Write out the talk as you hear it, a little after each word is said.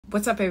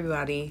What's up,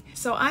 everybody?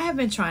 So I have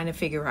been trying to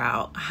figure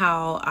out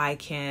how I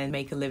can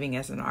make a living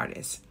as an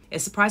artist.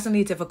 It's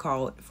surprisingly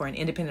difficult for an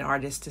independent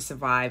artist to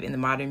survive in the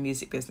modern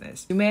music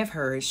business. You may have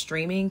heard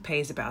streaming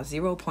pays about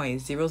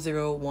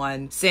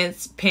 0.001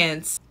 cents,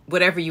 pence,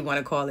 whatever you want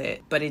to call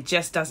it, but it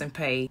just doesn't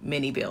pay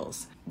many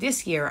bills.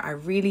 This year, I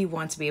really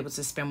want to be able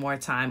to spend more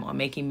time on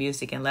making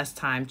music and less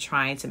time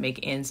trying to make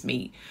ends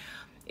meet.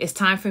 It's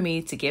time for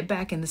me to get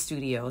back in the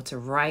studio to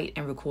write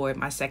and record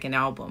my second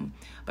album,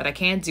 but I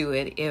can't do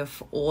it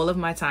if all of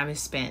my time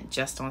is spent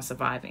just on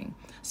surviving.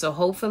 So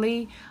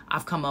hopefully,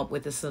 I've come up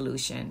with a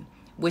solution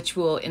which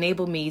will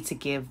enable me to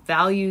give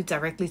value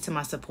directly to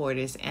my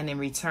supporters and in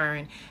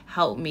return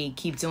help me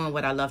keep doing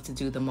what I love to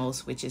do the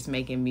most, which is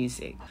making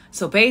music.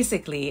 So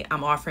basically,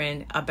 I'm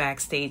offering a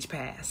Backstage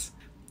Pass.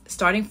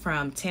 Starting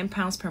from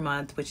 £10 per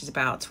month, which is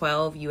about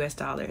 $12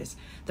 US,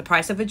 the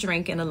price of a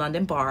drink in a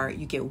London bar,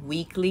 you get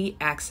weekly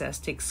access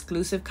to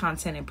exclusive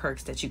content and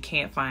perks that you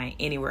can't find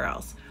anywhere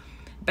else.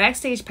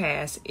 Backstage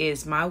Pass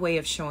is my way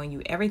of showing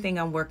you everything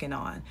I'm working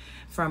on,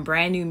 from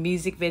brand new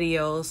music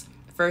videos,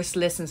 first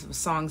listens of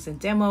songs and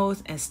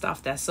demos, and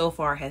stuff that so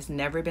far has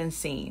never been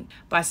seen.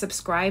 By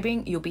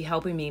subscribing, you'll be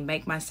helping me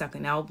make my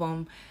second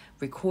album,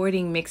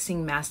 recording,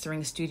 mixing,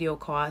 mastering, studio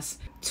costs,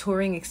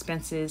 touring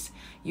expenses.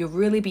 You'll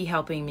really be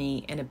helping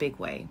me in a big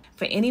way.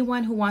 For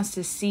anyone who wants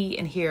to see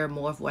and hear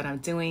more of what I'm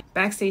doing,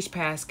 Backstage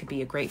Pass could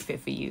be a great fit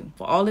for you.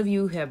 For all of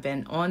you who have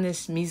been on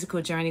this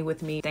musical journey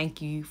with me,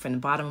 thank you from the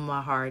bottom of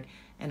my heart,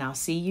 and I'll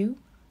see you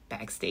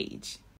backstage.